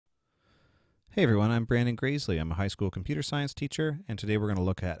Hey everyone, I'm Brandon Graisley. I'm a high school computer science teacher, and today we're going to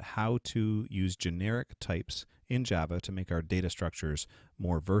look at how to use generic types in Java to make our data structures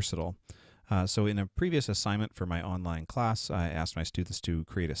more versatile. So in a previous assignment for my online class, I asked my students to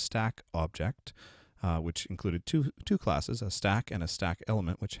create a stack object, which included two classes, a stack and a stack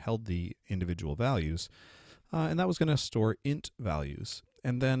element, which held the individual values, and that was going to store int values.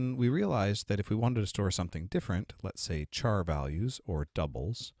 And then we realized that if we wanted to store something different, let's say char values or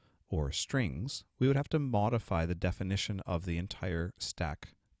doubles, or strings, we would have to modify the definition of the entire stack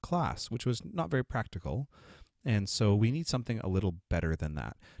class, which was not very practical. And so we need something a little better than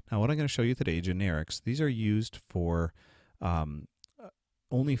that. Now, what I'm going to show you today, generics, these are used for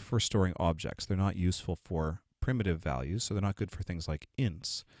only for storing objects. They're not useful for primitive values, so they're not good for things like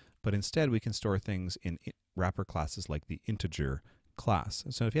ints. But instead, we can store things in wrapper classes like the integer class.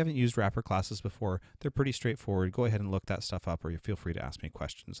 So if you haven't used wrapper classes before, they're pretty straightforward. Go ahead and look that stuff up, or you feel free to ask me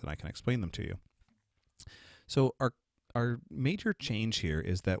questions and I can explain them to you. So our major change here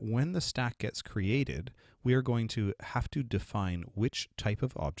is that when the stack gets created, we are going to have to define which type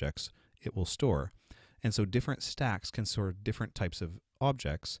of objects it will store. And so different stacks can store different types of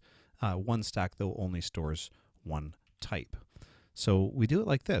objects. One stack, though, only stores one type. So we do it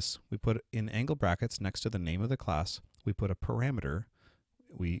like this. We put in angle brackets next to the name of the class. We put a parameter.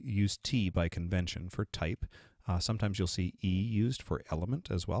 We use T by convention for type. Sometimes you'll see E used for element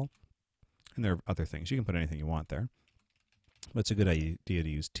as well. And there are other things. You can put anything you want there. But it's a good idea to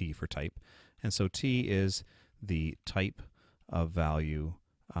use T for type. And so T is the type of value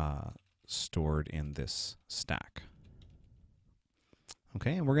stored in this stack.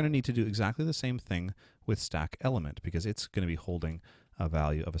 Okay, and we're going to need to do exactly the same thing with stack element because it's going to be holding a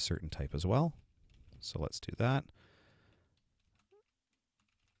value of a certain type as well. So let's do that.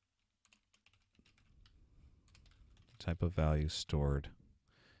 Type of value stored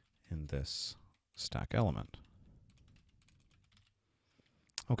in this stack element.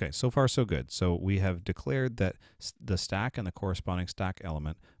 Okay, so far so good. So we have declared that the stack and the corresponding stack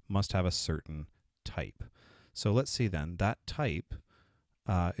element must have a certain type. So let's see then, that type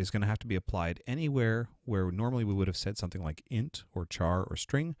is going to have to be applied anywhere where normally we would have said something like int or char or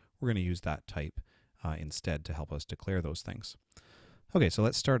string. We're going to use that type instead to help us declare those things. Okay, so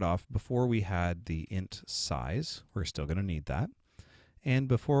let's start off. Before we had the int size, we're still going to need that. And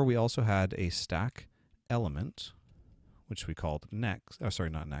before we also had a stack element, which we called next,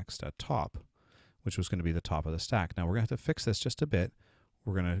 top, which was going to be the top of the stack. Now we're going to have to fix this just a bit.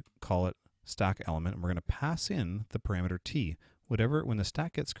 We're going to call it stack element, and we're going to pass in the parameter t. When the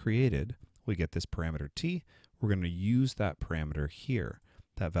stack gets created, we get this parameter t. We're going to use that parameter here.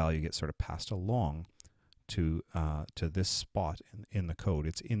 That value gets sort of passed along to this spot in the code.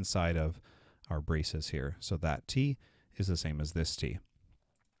 It's inside of our braces here. So that t is the same as this t.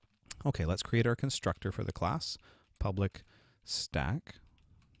 Okay, let's create our constructor for the class. Public stack.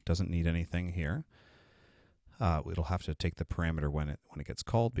 Doesn't need anything here. It'll have to take the parameter when it gets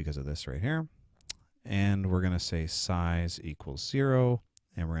called because of this right here. And we're going to say size equals 0,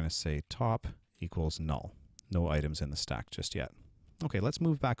 and we're going to say top equals null. No items in the stack just yet. Okay, let's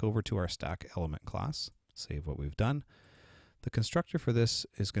move back over to our stack element class. Save what we've done. The constructor for this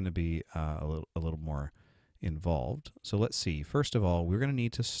is going to be a little more involved. So let's see. First of all, we're going to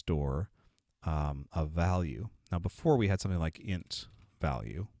need to store a value. Now, before we had something like int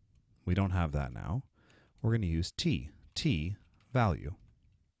value. We don't have that now. We're going to use t value.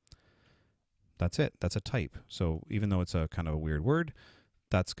 That's it. That's a type. So even though it's a kind of a weird word,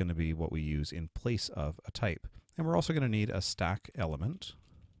 that's going to be what we use in place of a type. And we're also going to need a stack element,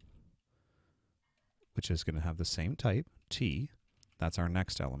 which is going to have the same type, t. That's our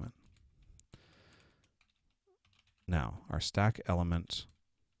next element. Now, our stack element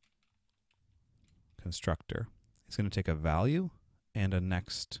constructor is going to take a value and a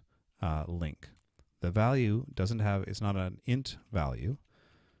next link. The value it's not an int value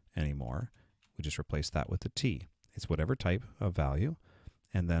anymore. We just replace that with a t. It's whatever type of value,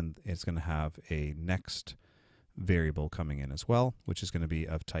 and then it's going to have a next variable coming in as well, which is going to be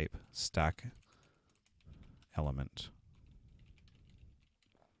of type stack element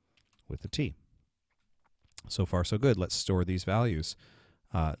with a t. So far so good. Let's store these values.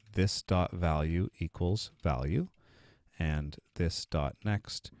 This dot value equals value, and this dot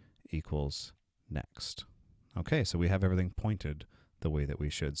next equals next. Okay, so we have everything pointed the way that we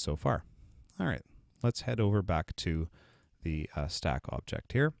should so far. All right, let's head over back to the stack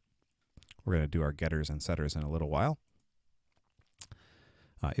object here. We're going to do our getters and setters in a little while,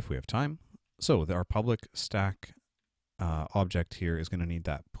 if we have time. So our public stack object here is going to need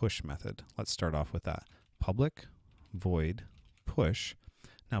that push method. Let's start off with that. Public void push.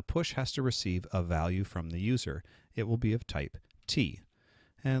 Now push has to receive a value from the user. It will be of type T.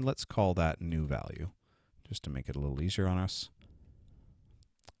 And let's call that new value, just to make it a little easier on us.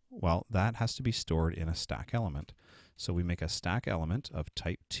 Well, that has to be stored in a stack element. So we make a stack element of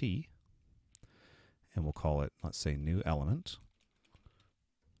type T, and we'll call it, let's say, new element.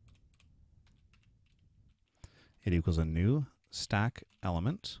 It equals a new stack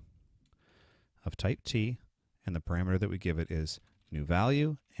element of type T, and the parameter that we give it is new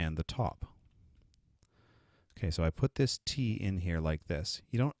value and the top. Okay, so I put this T in here like this.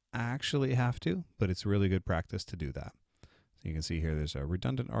 You don't actually have to, but it's really good practice to do that. So you can see here there's a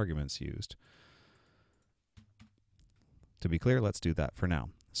redundant arguments used. To be clear, let's do that for now.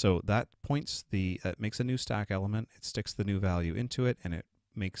 So that makes a new stack element, it sticks the new value into it, and it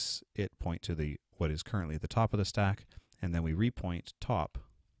makes it point to what is currently at the top of the stack, and then we repoint top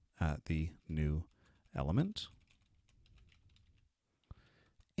at the new element,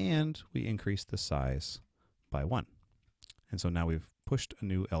 and we increase the size by 1. And so now we've pushed a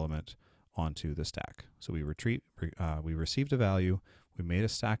new element onto the stack. So we received a value, we made a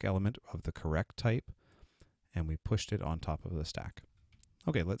stack element of the correct type, and we pushed it on top of the stack.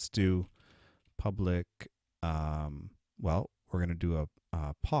 Okay, let's do public, well, we're going to do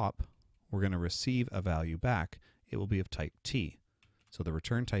a pop. We're going to receive a value back. It will be of type T. So the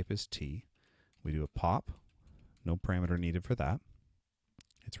return type is T. We do a pop, no parameter needed for that.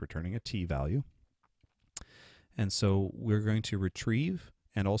 It's returning a T value. And so we're going to retrieve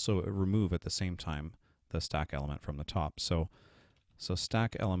and also remove at the same time the stack element from the top. So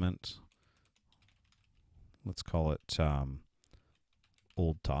stack element, let's call it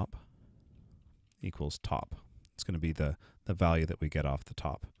old top equals top. It's going to be the value that we get off the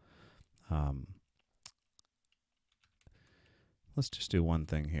top. Let's just do one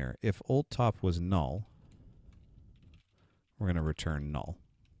thing here. If old top was null, we're going to return null.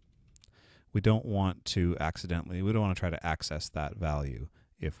 We don't want to try to access that value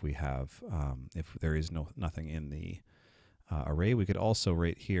if we have, if there is nothing in the array. We could also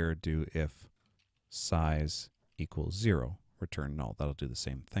right here do if size equals 0, return null. That'll do the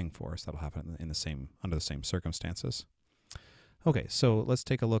same thing for us. That'll happen under the same circumstances. Okay, so let's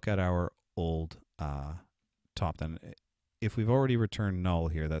take a look at our old top then. If we've already returned null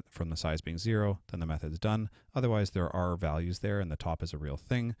here, that from the size being 0, then the method's done. Otherwise, there are values there, and the top is a real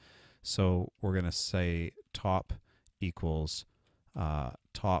thing. So we're going to say top equals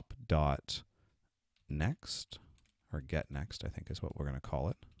top dot next, or get next, I think is what we're going to call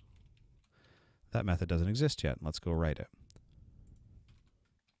it. That method doesn't exist yet. Let's go write it.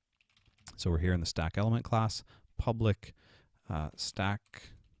 So we're here in the stack element class, public stack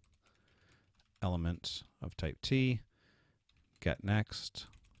element of type T, get next.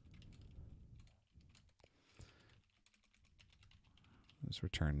 Let's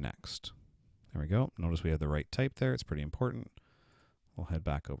return next. There we go. Notice we have the right type there. It's pretty important. We'll head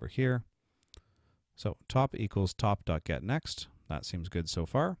back over here. So top equals top.getNext. That seems good so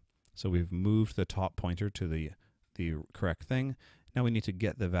far. So we've moved the top pointer to the correct thing. Now we need to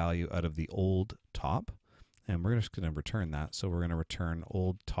get the value out of the old top, and we're just going to return that. So we're going to return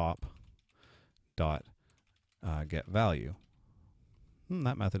old top dot get value.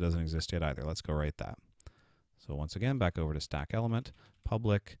 That method doesn't exist yet either. Let's go write that. So once again, back over to stack element,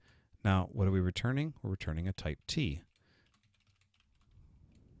 public. Now, what are we returning? We're returning a type T.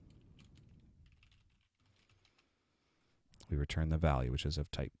 We return the value, which is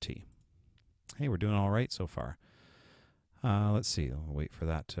of type T. Hey, we're doing all right so far. Let's see. I'll wait for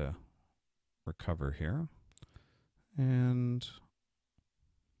that to recover here. And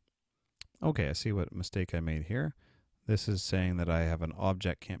okay, I see what mistake I made here. This is saying that I have an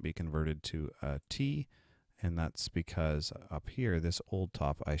object can't be converted to a T, and that's because up here, this old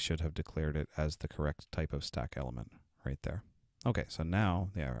top, I should have declared it as the correct type of stack element right there. Okay, so now,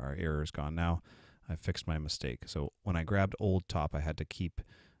 yeah, our error is gone. Now I fixed my mistake. So when I grabbed old top, I had to keep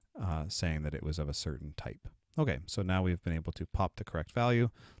saying that it was of a certain type. Okay, so now we've been able to pop the correct value.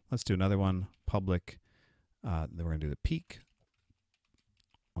 Let's do another one, public. Then we're going to do the peak.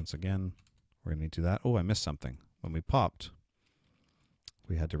 Once again, we're going to need to do that. Oh, I missed something. When we popped,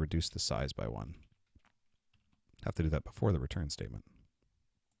 we had to reduce the size by 1. Have to do that before the return statement.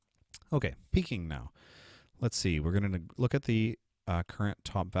 Okay, peaking now. Let's see. We're going to look at the current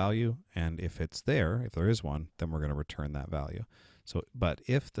top value, and if it's there, if there is one, then we're going to return that value. So, but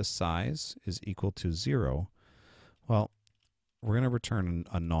if the size is equal to 0, well, we're going to return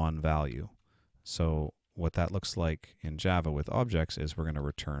a non-value. So what that looks like in Java with objects is we're going to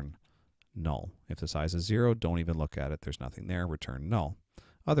return null. If the size is 0, don't even look at it. There's nothing there. Return null.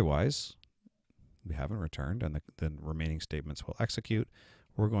 Otherwise, we haven't returned, and the remaining statements will execute.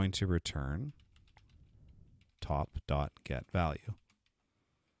 we're going to return top.getValue.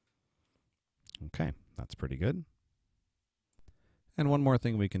 Okay, that's pretty good. And one more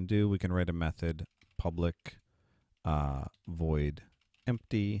thing we can do, we can write a method public void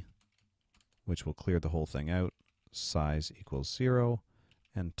empty, which will clear the whole thing out, size equals 0,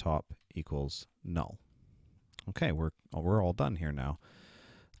 and top equals null. Okay, we're all done here now.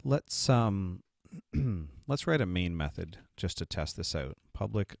 Let's let's write a main method just to test this out.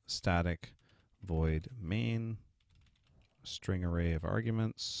 Public static void main string array of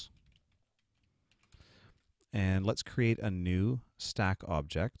arguments. And let's create a new stack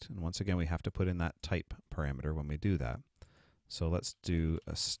object. And once again, we have to put in that type parameter when we do that. So let's do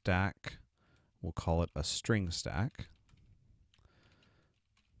a stack. We'll call it a string stack.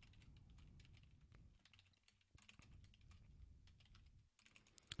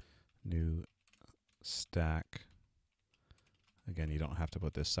 New stack. Again, you don't have to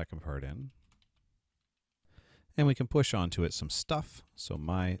put this second part in. And we can push onto it some stuff. So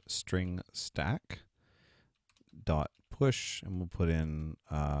my string stack dot push, and we'll put in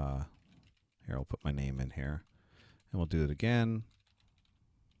here, I'll put my name in here, and we'll do it again.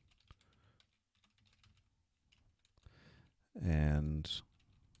 And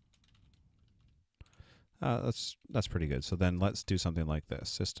that's pretty good. So then let's do something like this: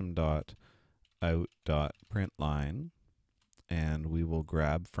 system.out.println, and we will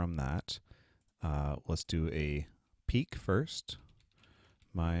grab from that. Let's do a peek first.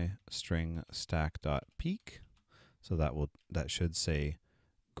 My string stack.peek. So that should say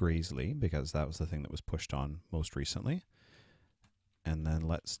Graisley, because that was the thing that was pushed on most recently. And then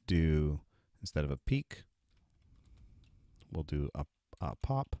let's do, instead of a peek, we'll do a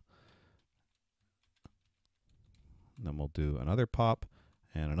pop. And then we'll do another pop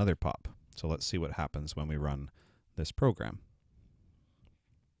and another pop. So let's see what happens when we run this program.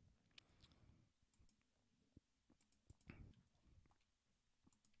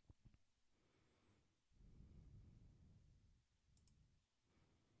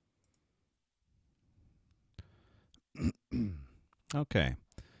 Okay,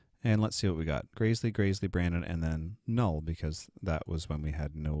 and let's see what we got. Graisley, Graisley, Brandon, and then null, because that was when we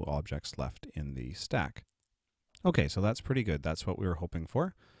had no objects left in the stack. Okay, so that's pretty good. That's what we were hoping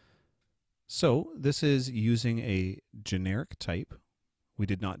for. So this is using a generic type. We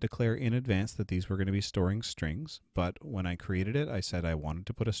did not declare in advance that these were going to be storing strings, but when I created it, I said I wanted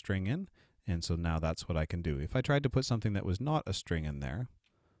to put a string in, and so now that's what I can do. If I tried to put something that was not a string in there,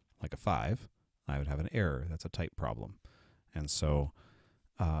 like a 5, I would have an error. That's a type problem. And so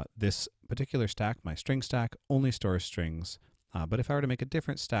this particular stack, my string stack, only stores strings. But if I were to make a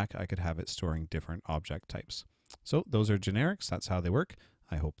different stack, I could have it storing different object types. So those are generics. That's how they work.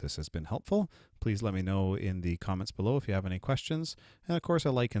 I hope this has been helpful. Please let me know in the comments below if you have any questions. And of course,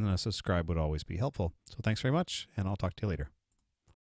 a like and a subscribe would always be helpful. So thanks very much, and I'll talk to you later.